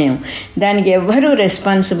నిర్ణయం. దానికి ఎవరూ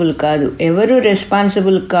రెస్పాన్సిబుల్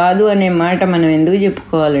కాదు అనే మాట మనం ఎందుకు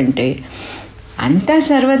చెప్పుకోవాలంటే, అంతా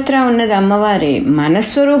సర్వత్రా ఉన్నది అమ్మవారే.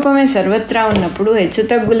 మనస్వరూపమే సర్వత్రా ఉన్నప్పుడు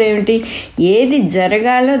హెచ్చుతగ్గులేమిటి? ఏది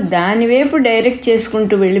జరగాలో దానివైపు డైరెక్ట్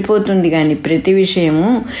చేసుకుంటూ వెళ్ళిపోతుంది. కానీ ప్రతి విషయము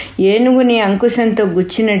ఏనుగుని అంకుశంతో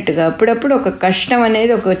గుచ్చినట్టుగా అప్పుడప్పుడు ఒక కష్టం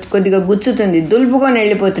అనేది కొద్దిగా గుచ్చుతుంది, దులుపుకొని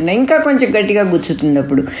వెళ్ళిపోతుంది, ఇంకా కొంచెం గట్టిగా గుచ్చుతుంది,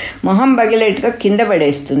 అప్పుడు మొహం బగిలేట్టుగా కింద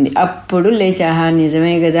పడేస్తుంది. అప్పుడు లేచి ఆహా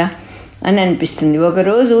నిజమే కదా అని అనిపిస్తుంది.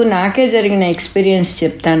 ఒకరోజు నాకే జరిగిన ఎక్స్పీరియన్స్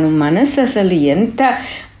చెప్తాను. మనసు అసలు ఎంత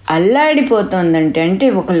అల్లాడిపోతుందంటే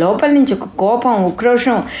ఒక లోపల నుంచి ఒక కోపం,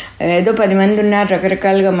 ఉక్రోషం, ఏదో 10 మంది ఉన్నారు,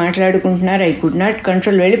 రకరకాలుగా మాట్లాడుకుంటున్నారు, ఐ కుడ్ నాట్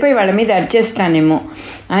కంట్రోల్, వెళ్ళిపోయి వాళ్ళ మీద అరిచేస్తానేమో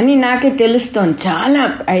అని నాకే తెలుస్తోంది.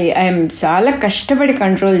 ఐఎమ్ చాలా కష్టపడి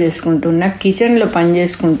కంట్రోల్ చేసుకుంటున్నా, కిచెన్లో పని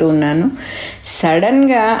చేసుకుంటూ ఉన్నాను.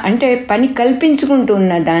 సడన్గా అంటే పని కల్పించుకుంటూ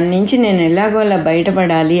ఉన్నా, దాని నుంచి నేను ఎలాగోలా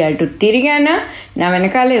బయటపడాలి. అటు తిరిగానా నా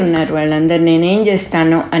వెనకాలే ఉన్నారు వాళ్ళందరూ, నేనేం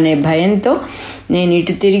చేస్తానో అనే భయంతో నేను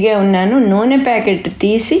ఇటు తిరిగే ఉన్నాను. నూనె ప్యాకెట్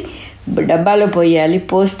తీసి డబ్బాలో పోయాలి,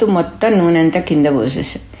 పోస్తూ మొత్తం నూనె అంతా కింద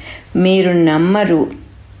పోసేసాను. మీరు నమ్మరు,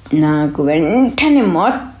 నాకు వెంటనే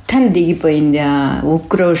మొత్తం దిగిపోయింది. ఆ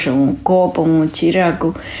ఉక్రోషము, కోపము, చిరాకు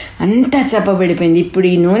అంతా చప్పబడిపోయింది. ఇప్పుడు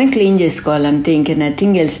ఈ నూనె క్లీన్ చేసుకోవాలి అంతే, ఇంకా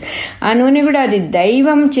నథింగ్ ఎల్స్. ఆ నూనె కూడా అది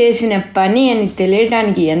దైవం చేసిన పని అని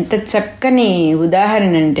తెలియడానికి ఎంత చక్కని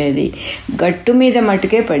ఉదాహరణ అంటే, అది గట్టు మీద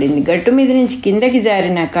మటుకే పడింది. గట్టు మీద నుంచి కిందకి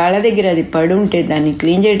జారి నా కాళ్ళ దగ్గర అది పడుంటే దాన్ని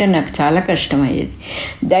క్లీన్ చేయడం నాకు చాలా కష్టమయ్యేది.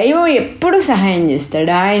 దైవం ఎప్పుడు సహాయం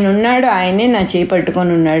చేస్తాడు. ఆయన ఉన్నాడు, ఆయనే నా చేయి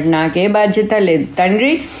పట్టుకొని ఉన్నాడు, నాకే బాధ్యత లేదు.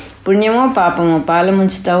 తండ్రి పుణ్యమో పాపమో పాల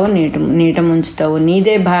ముంచుతావో నీట ముంచుతావో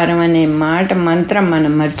నీదే భారం అనే మాట మంత్రం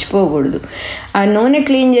మనం మర్చిపోకూడదు. ఆ నూనె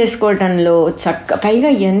క్లీన్ చేసుకోవటంలో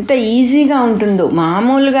పైగా ఎంత ఈజీగా ఉంటుందో.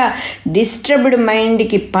 మామూలుగా డిస్టర్బ్డ్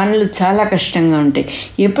మైండ్కి పనులు చాలా కష్టంగా ఉంటాయి.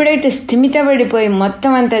 ఎప్పుడైతే స్థిమితపడిపోయి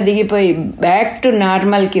మొత్తం అంతా దిగిపోయి బ్యాక్ టు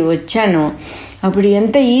నార్మల్కి వచ్చానో అప్పుడు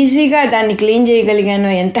ఎంత ఈజీగా దాన్ని క్లీన్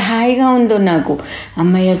చేయగలిగానో, ఎంత హాయిగా ఉందో నాకు.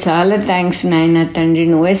 అమ్మయ్య, చాలా థ్యాంక్స్ నాయన తండ్రి,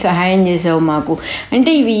 నువ్వే సహాయం చేసావు మాకు.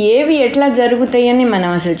 అంటే ఇవి ఏవి ఎట్లా జరుగుతాయని మనం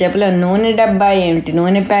అసలు చెప్పలేం. నూనె డబ్బా ఏమిటి,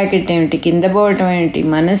 నూనె ప్యాకెట్ ఏమిటి, కింద పోవటం ఏమిటి,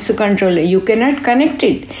 మనస్సు control, you cannot connect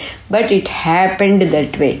it, but it happened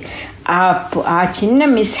that way. ఆ చిన్న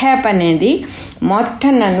మిస్హ్యాప్ అనేది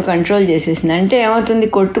మొత్తం నన్ను కంట్రోల్ చేసేసింది. అంటే ఏమవుతుంది,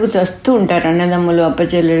 కొట్టుకు చస్తూ ఉంటారు అన్నదమ్ములు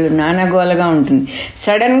అప్పచెల్లెళ్ళు, నానగోలగా ఉంటుంది.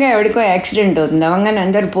 సడన్గా ఎవరికో యాక్సిడెంట్ అవుతుంది, అవగానే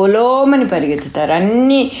అందరు పొలోమని పరిగెత్తుతారు.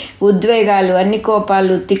 అన్ని ఉద్వేగాలు, అన్ని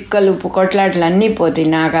కోపాలు, తిక్కలు, కొట్లాటలు అన్నీ పోతాయి.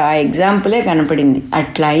 నాకు ఆ ఎగ్జాంపులే కనపడింది.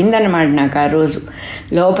 అట్లా అయిందన్నమాట నాకు ఆ రోజు.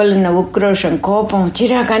 లోపలున్న ఉక్రోషం, కోపం,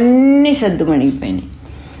 చిరాకు అన్నీ సద్దుమణిగిపోయినాయి.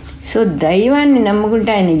 సో దైవాన్ని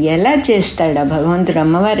నమ్ముకుంటే ఆయన ఎలా చేస్తాడా భగవంతుడు,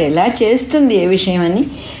 అమ్మవారు ఎలా చేస్తుంది ఏ విషయం అని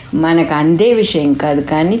మనకు అందే విషయం కాదు,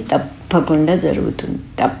 కానీ తప్పకుండా జరుగుతుంది.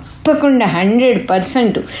 తప్పకుండా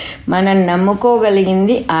 100% మనం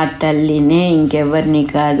నమ్ముకోగలిగింది ఆ తల్లినే, ఇంకెవరిని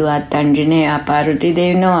కాదు. ఆ తండ్రినే, ఆ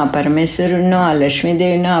పార్వతీదేవినో, ఆ పరమేశ్వరునో, ఆ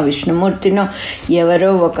లక్ష్మీదేవినో, ఆ విష్ణుమూర్తినో,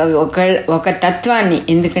 ఎవరో ఒక తత్వాన్ని.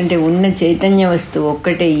 ఎందుకంటే ఉన్న చైతన్య వస్తువు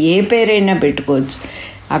ఒక్కటే, ఏ పేరైనా పెట్టుకోవచ్చు.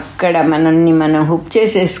 అక్కడ మనల్ని మనం హుక్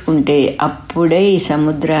చేసేసుకుంటే అప్పుడే ఈ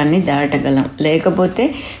సముద్రాన్ని దాటగలం. లేకపోతే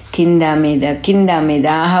కింద మీద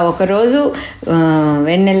ఆహా, ఒకరోజు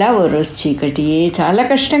వెన్నెల, ఓ రోజు చీకటి. చాలా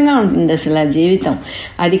కష్టంగా ఉంటుంది అసలు ఆ జీవితం.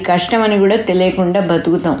 అది కష్టం అని కూడా తెలియకుండా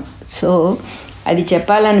బతుకుతాం. సో అది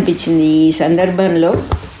చెప్పాలనిపించింది ఈ సందర్భంలో.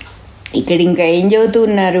 ఇక్కడ ఇంకా ఏం చెబుతూ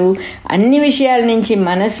ఉన్నారు, అన్ని విషయాల నుంచి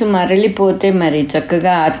మనస్సు మరలిపోతే మరి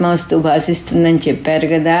చక్కగా ఆత్మవస్తువు భాషిస్తుందని చెప్పారు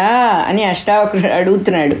కదా అని అష్టావక్రుడు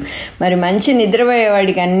అడుగుతున్నాడు. మరి మంచి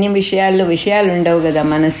నిద్రపోయేవాడికి అన్ని విషయాలు ఉండవు కదా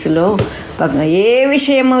మనస్సులో. ఏ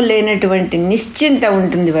విషయము లేనటువంటి నిశ్చింత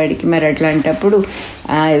ఉంటుంది వాడికి. మరి అట్లాంటప్పుడు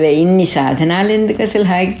ఇన్ని సాధనాలు ఎందుకు, అసలు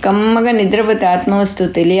హాయి కమ్మగా నిద్రపోతే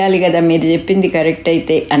ఆత్మవస్తువు తెలియాలి కదా, మీరు చెప్పింది కరెక్ట్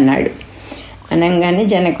అయితే అన్నాడు. అనగానే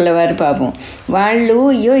జనకుల వారు పాపం వాళ్ళు,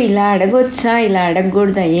 అయ్యో ఇలా అడగొచ్చా, ఇలా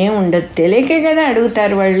అడగకూడదా, ఏం ఉండదు, తెలియకే కదా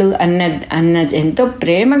అడుగుతారు వాళ్ళు అన్న ఎంతో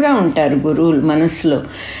ప్రేమగా ఉంటారు గురువులు మనసులో.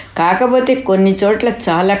 కాకపోతే కొన్ని చోట్ల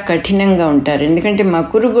చాలా కఠినంగా ఉంటారు. ఎందుకంటే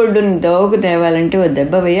మకురుగొడ్డుని దోవకు తేవాలంటే ఓ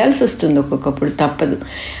దెబ్బ వేయాల్సి వస్తుంది ఒక్కొక్కప్పుడు, తప్పదు.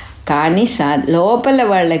 కానీ లోపల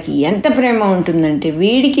వాళ్ళకి ఎంత ప్రేమ ఉంటుందంటే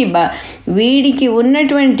వీడికి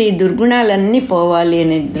ఉన్నటువంటి దుర్గుణాలన్నీ పోవాలి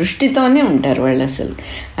అనే దృష్టితోనే ఉంటారు వాళ్ళు అసలు.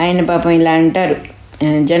 ఆయన పాపం ఇలా అంటారు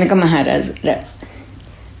జనక మహారాజు,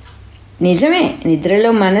 నిజమే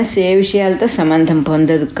నిద్రలో మనస్సు ఏ విషయాలతో సంబంధం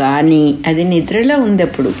పొందదు, కానీ అది నిద్రలో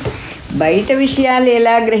ఉన్నప్పుడు బయట విషయాలు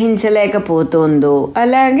ఎలా గ్రహించలేకపోతుందో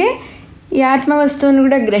అలాగే ఈ ఆత్మవస్తువును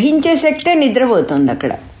కూడా గ్రహించే శక్తే నిద్రపోతుంది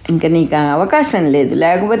అక్కడ. ఇంకా నీకు అవకాశం లేదు.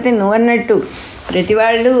 లేకపోతే నువ్వు అన్నట్టు ప్రతి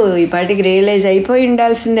వాళ్ళు ఈ పాటికి రియలైజ్ అయిపోయి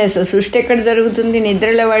ఉండాల్సిందే. అసలు సృష్టి ఎక్కడ జరుగుతుంది,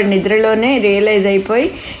 నిద్రలో. వాడు నిద్రలోనే రియలైజ్ అయిపోయి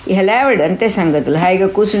హెలావాడు అంతే సంగతులు, హాయిగా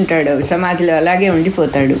కూర్చుంటాడు సమాధిలో, అలాగే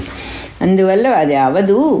ఉండిపోతాడు. అందువల్ల అది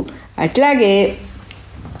అవదు. అట్లాగే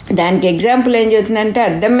దానికి ఎగ్జాంపుల్ ఏం చెబుతుందంటే,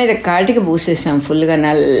 అద్దం మీద కాటికి పూసేసాం, ఫుల్గా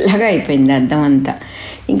నల్లగా అయిపోయింది అద్దం అంతా.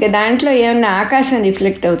 ఇంకా దాంట్లో ఏమన్నా ఆకాశం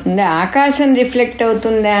రిఫ్లెక్ట్ అవుతుందా, ఆకాశం రిఫ్లెక్ట్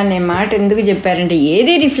అవుతుందా అనే మాట ఎందుకు చెప్పారంటే,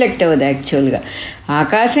 ఏది రిఫ్లెక్ట్ అవ్వదు యాక్చువల్గా.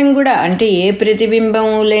 ఆకాశం కూడా అంటే ఏ ప్రతిబింబం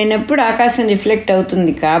లేనప్పుడు ఆకాశం రిఫ్లెక్ట్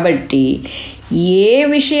అవుతుంది. కాబట్టి ఏ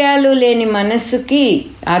విషయాలు లేని మనస్సుకి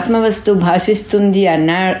ఆత్మవస్తువు భాషిస్తుంది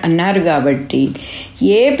అన్నారు. కాబట్టి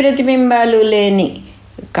ఏ ప్రతిబింబాలు లేని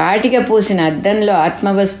కాటిక పూసిన అద్దంలో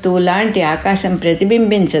ఆత్మవస్తువు లాంటి ఆకాశం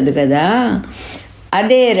ప్రతిబింబించదు కదా.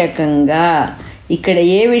 అదే రకంగా ఇక్కడ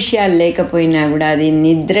ఏ విషయాలు లేకపోయినా కూడా అది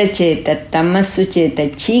నిద్ర చేత, తమస్సు చేత,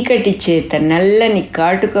 చీకటి చేత, నల్లని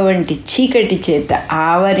కాటుక వంటి చీకటి చేత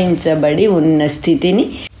ఆవరించబడి ఉన్న స్థితిని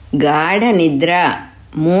గాఢ నిద్ర,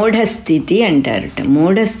 మూఢస్థితి అంటారట.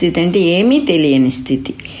 మూఢస్థితి అంటే ఏమీ తెలియని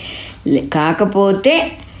స్థితి. కాకపోతే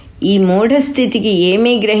ఈ మూఢస్థితికి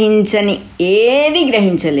ఏమీ ఏది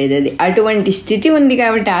గ్రహించలేదు. అది అటువంటి స్థితి ఉంది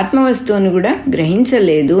కాబట్టి ఆత్మవస్తువుని కూడా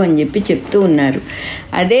గ్రహించలేదు అని చెప్తూ ఉన్నారు.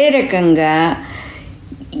 అదే రకంగా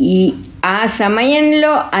ఆ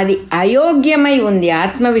సమయంలో అది అయోగ్యమై ఉంది.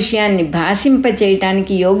 ఆత్మ విషయాన్ని భాషింప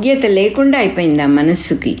చేయటానికి యోగ్యత లేకుండా అయిపోయింది ఆ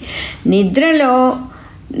మనస్సుకి. నిద్రలో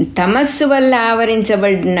తమస్సు వల్ల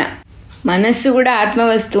ఆవరించబడిన మనస్సు కూడా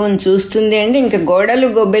ఆత్మవస్తువుని చూస్తుంది అంటే ఇంకా గోడలు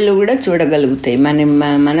గొబ్బెలు కూడా చూడగలుగుతాయి.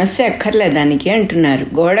 మనస్సు ఎక్కర్లే దానికి అంటున్నారు.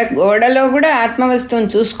 గోడలో కూడా ఆత్మవస్తువుని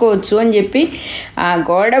చూసుకోవచ్చు అని చెప్పి ఆ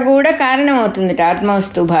గోడ కూడా కారణం అవుతుంది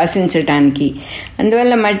ఆత్మవస్తువు భాషించటానికి.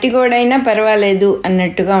 అందువల్ల మట్టి గోడ అయినా పర్వాలేదు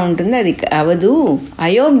అన్నట్టుగా ఉంటుంది. అది అవదు,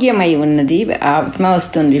 అయోగ్యమై ఉన్నది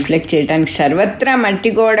ఆత్మవస్తువుని రిఫ్లెక్ట్ చేయడానికి. సర్వత్రా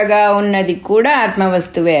మట్టి గోడగా ఉన్నది కూడా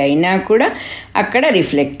ఆత్మవస్తువే అయినా కూడా అక్కడ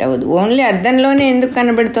రిఫ్లెక్ట్ అవ్వదు. ఓన్లీ అద్దంలోనే ఎందుకు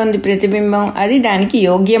కనబడుతోంది ప్రతిబింబం? అది దానికి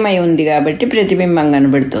యోగ్యమై ఉంది కాబట్టి ప్రతిబింబం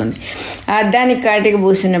కనబడుతోంది. ఆ అద్దానికి కాటికి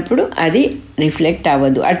పూసినప్పుడు అది రిఫ్లెక్ట్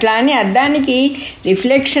అవ్వదు. అట్లా అని అద్దానికి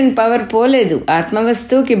రిఫ్లెక్షన్ పవర్ పోలేదు,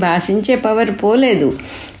 ఆత్మవస్తువుకి భాషించే పవర్ పోలేదు.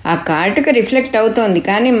 ఆ కాటుక రిఫ్లెక్ట్ అవుతోంది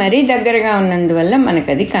కానీ మరీ దగ్గరగా ఉన్నందువల్ల మనకు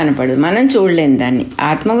అది కనపడదు, మనం చూడలేం దాన్ని.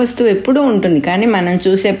 ఆత్మవస్తువు ఎప్పుడూ ఉంటుంది కానీ మనం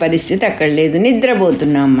చూసే పరిస్థితి అక్కడ లేదు,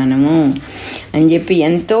 నిద్రపోతున్నాం మనము అని చెప్పి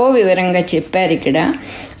ఎంతో వివరంగా చెప్పారు ఇక్కడ.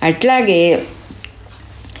 అట్లాగే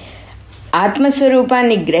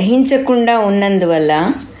ఆత్మస్వరూపాన్ని గ్రహించకుండా ఉన్నందువల్ల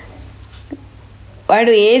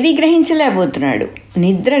వాడు ఏది గ్రహించలేకపోతున్నాడు.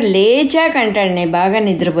 నిద్ర లేచాకంటాడు నేను బాగా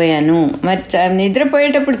నిద్రపోయాను. మరి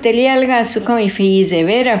నిద్రపోయేటప్పుడు తెలియాలిగా ఆ సుఖం. If he is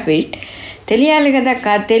aware of it తెలియాలి కదా,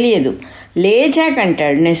 తెలియదు.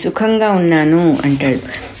 లేచాకంటాడు నేను సుఖంగా ఉన్నాను అంటాడు.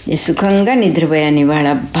 నేను సుఖంగా నిద్రపోయాను ఇవాళ,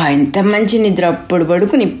 అబ్బా ఎంత మంచి నిద్ర, అప్పుడు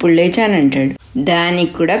పడుకుని ఇప్పుడు లేచానంటాడు.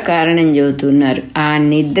 దానికి కూడా కారణం చెబుతున్నారు. ఆ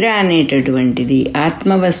నిద్ర అనేటటువంటిది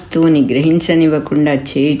ఆత్మవస్తువుని గ్రహించనివ్వకుండా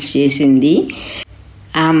చేసింది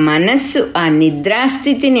ఆ మనస్సు. ఆ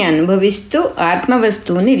నిద్రాస్థితిని అనుభవిస్తూ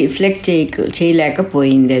ఆత్మవస్తువుని రిఫ్లెక్ట్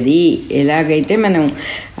చేయలేకపోయింది. అది ఎలాగైతే మనం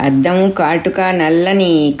అద్దము కాటుక,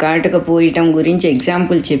 నల్లని కాటుక పోయటం గురించి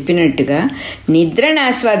ఎగ్జాంపుల్ చెప్పినట్టుగా నిద్రను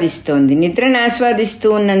ఆస్వాదిస్తోంది. నిద్రను ఆస్వాదిస్తూ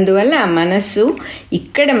ఉన్నందువల్ల ఆ మనస్సు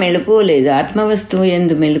ఇక్కడ మెళుకోలేదు, ఆత్మవస్తువు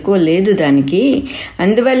యందు మెళుకోలేదు దానికి.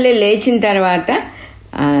 అందువల్లే లేచిన తర్వాత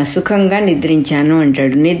సుఖంగా నిద్రించాను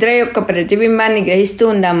అంటాడు. నిద్ర యొక్క ప్రతిబింబాన్ని గ్రహిస్తూ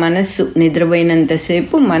ఉంది ఆ మనస్సు.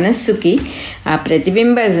 నిద్రపోయినంతసేపు మనస్సుకి ఆ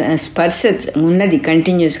ప్రతిబింబ స్పర్శ ఉన్నది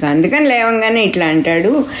కంటిన్యూస్గా. అందుకని లేవంగానే ఇట్లా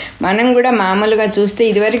అంటాడు. మనం కూడా మామూలుగా చూస్తే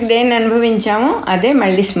ఇదివరకు దేన్ని అనుభవించామో అదే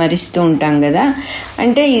మళ్ళీ స్మరిస్తూ ఉంటాం కదా.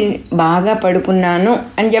 అంటే బాగా పడుకున్నాను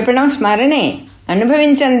అని చెప్పడం స్మరణే,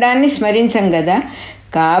 అనుభవించని దాన్ని స్మరించం కదా.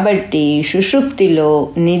 కాబట్టి సుషుప్తిలో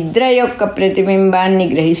నిద్ర యొక్క ప్రతిబింబాన్ని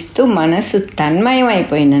గ్రహిస్తూ మనసు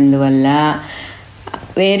తన్మయమైపోయినందువల్ల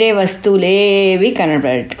వేరే వస్తువులేవి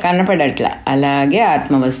కనపడట్లా. అలాగే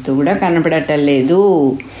ఆత్మవస్తువు కూడా కనపడటలేదు.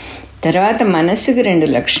 తర్వాత మనస్సుకు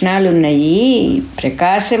 2 లక్షణాలు ఉన్నాయి.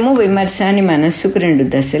 ప్రకాశము, విమర్శ అని మనస్సుకు 2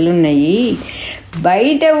 దశలున్నాయి.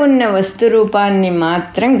 బయట ఉన్న వస్తు రూపాన్ని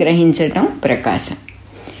మాత్రం గ్రహించటం ప్రకాశం.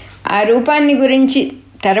 ఆ రూపాన్ని గురించి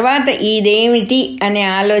తర్వాత ఇదేమిటి అనే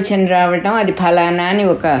ఆలోచన రావటం, అది ఫలానా అని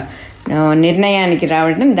ఒక నిర్ణయానికి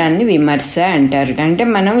రావటం, దాన్ని విమర్శ అంటారు. అంటే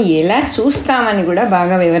మనం ఎలా చూస్తామని కూడా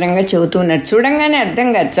బాగా వివరంగా చెబుతున్నారు. చూడంగానే అర్థం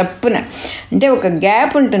కాదు చప్పున. అంటే ఒక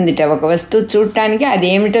గ్యాప్ ఉంటుంది ఒక వస్తువు చూడటానికి,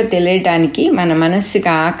 అదేమిటో తెలియటానికి, మన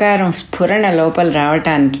మనస్సుకి ఆకారం స్ఫురణ లోపల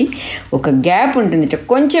రావటానికి ఒక గ్యాప్ ఉంటుంది.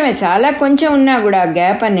 కొంచెమే, చాలా కొంచెం ఉన్నా కూడా ఆ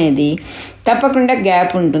గ్యాప్ అనేది తప్పకుండా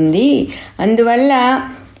గ్యాప్ ఉంటుంది. అందువల్ల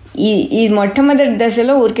ఈ మొట్టమొదటి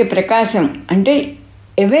దశలో ఊరికే ప్రకాశం అంటే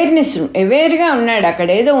అవేర్గా ఉన్నాడు, అక్కడ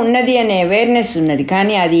ఏదో ఉన్నది అనే అవేర్నెస్ ఉన్నది.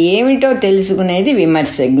 కానీ అది ఏమిటో తెలుసుకునేది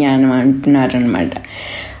విమర్శ జ్ఞానం అంటున్నారు అనమాట.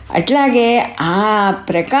 అట్లాగే ఆ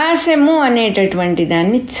ప్రకాశము అనేటటువంటి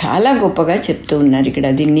దాన్ని చాలా గొప్పగా చెప్తూ ఉన్నారు ఇక్కడ.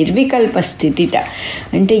 అది నిర్వికల్ప స్థితిట.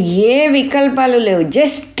 అంటే ఏ వికల్పాలు లేవు,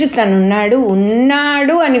 జస్ట్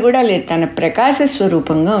ఉన్నాడు అని కూడా లేదు, తన ప్రకాశ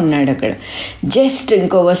స్వరూపంగా ఉన్నాడు అక్కడ. జస్ట్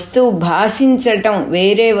ఇంకో వస్తువు భాషించటం,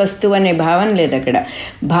 వేరే వస్తువు అనే భావన లేదు అక్కడ.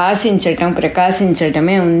 భాషించటం,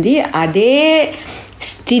 ప్రకాశించటమే ఉంది. అదే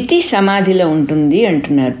స్థితి సమాధిలో ఉంటుంది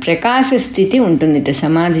అంటున్నారు. ప్రకాశ స్థితి ఉంటుంది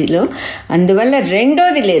సమాధిలో. అందువల్ల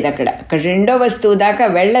రెండోది లేదు అక్కడ. రెండో వస్తువు దాకా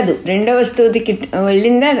వెళ్ళదు. రెండో వస్తువుకి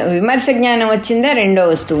వెళ్ళిందా, విమర్శ జ్ఞానం వచ్చిందా, రెండో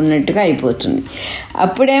వస్తువు ఉన్నట్టుగా అయిపోతుంది.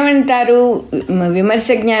 అప్పుడేమంటారు, విమర్శ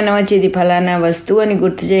జ్ఞానం వచ్చేది ఫలానా వస్తువు అని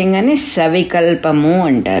గుర్తు చేయగానే సవికల్పము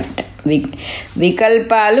అంటారట.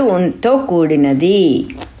 వికల్పాలుతో కూడినది.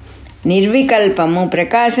 నిర్వికల్పము,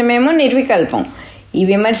 ప్రకాశమేమో నిర్వికల్పం, ఈ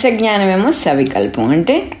విమర్శ జ్ఞానమేమో సవికల్పం.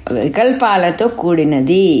 అంటే వికల్పాలతో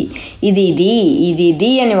కూడినది.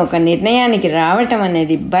 ఇది అని ఒక నిర్ణయానికి రావటం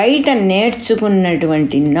అనేది బయట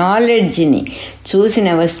నేర్చుకున్నటువంటి నాలెడ్జ్ని, చూసిన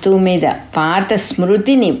వస్తువు మీద పాత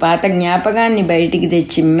స్మృతిని, పాత జ్ఞాపకాన్ని బయటికి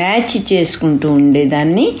తెచ్చి మ్యాచ్ చేసుకుంటూ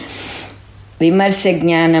ఉండేదాన్ని విమర్శ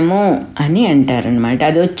జ్ఞానము అని అంటారనమాట.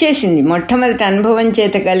 అది వచ్చేసింది. మొట్టమొదటి అనుభవం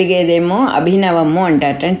చేత కలిగేదేమో అభినవము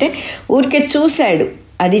అంటారు. అంటే ఊరికే చూశాడు,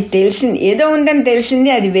 అది తెలిసింది, ఏదో ఉందని తెలిసింది,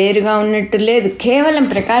 అది వేరుగా ఉన్నట్టు లేదు, కేవలం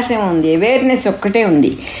ప్రకాశం ఉంది, అవేర్నెస్ ఒక్కటే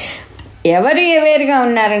ఉంది. ఎవరు అవేర్గా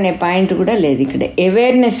ఉన్నారనే పాయింట్ కూడా లేదు ఇక్కడ.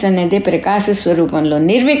 అవేర్నెస్ అనేది ప్రకాశ స్వరూపంలో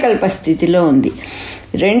నిర్వికల్ప స్థితిలో ఉంది.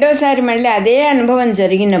 రెండోసారి మళ్ళీ అదే అనుభవం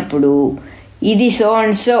జరిగినప్పుడు ఇది సో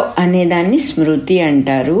అండ్ సో అనేదాన్ని స్మృతి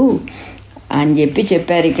అంటారు అని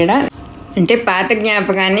చెప్పారు ఇక్కడ. అంటే పాత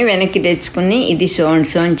జ్ఞాపకాన్ని వెనక్కి తెచ్చుకుని ఇది సో అండ్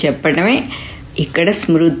సో అని చెప్పడమే ఇక్కడ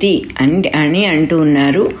స్మృతి అని అంటూ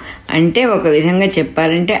ఉన్నారు. అంటే ఒక విధంగా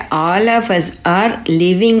చెప్పాలంటే all of us are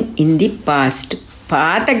living in the past.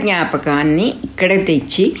 పాత జ్ఞాపకాన్ని ఇక్కడ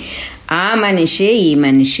తెచ్చి ఆ మనిషే ఈ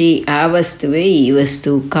మనిషి, ఆ వస్తువే ఈ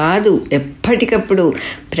వస్తువు కాదు, ఎప్పటికప్పుడు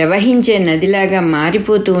ప్రవహించే నదిలాగా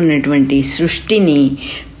మారిపోతూ ఉన్నటువంటి సృష్టిని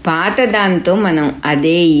పాత దాంతో మనం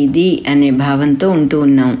అదే ఇది అనే భావంతో ఉంటూ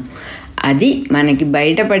ఉన్నాం. అది మనకి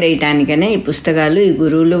బయటపడేయటానికనే ఈ పుస్తకాలు, ఈ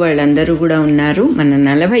గురువులు వాళ్ళందరూ కూడా ఉన్నారు. మన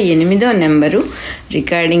 48వ నెంబరు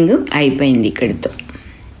రికార్డింగ్ అయిపోయింది ఇక్కడితో.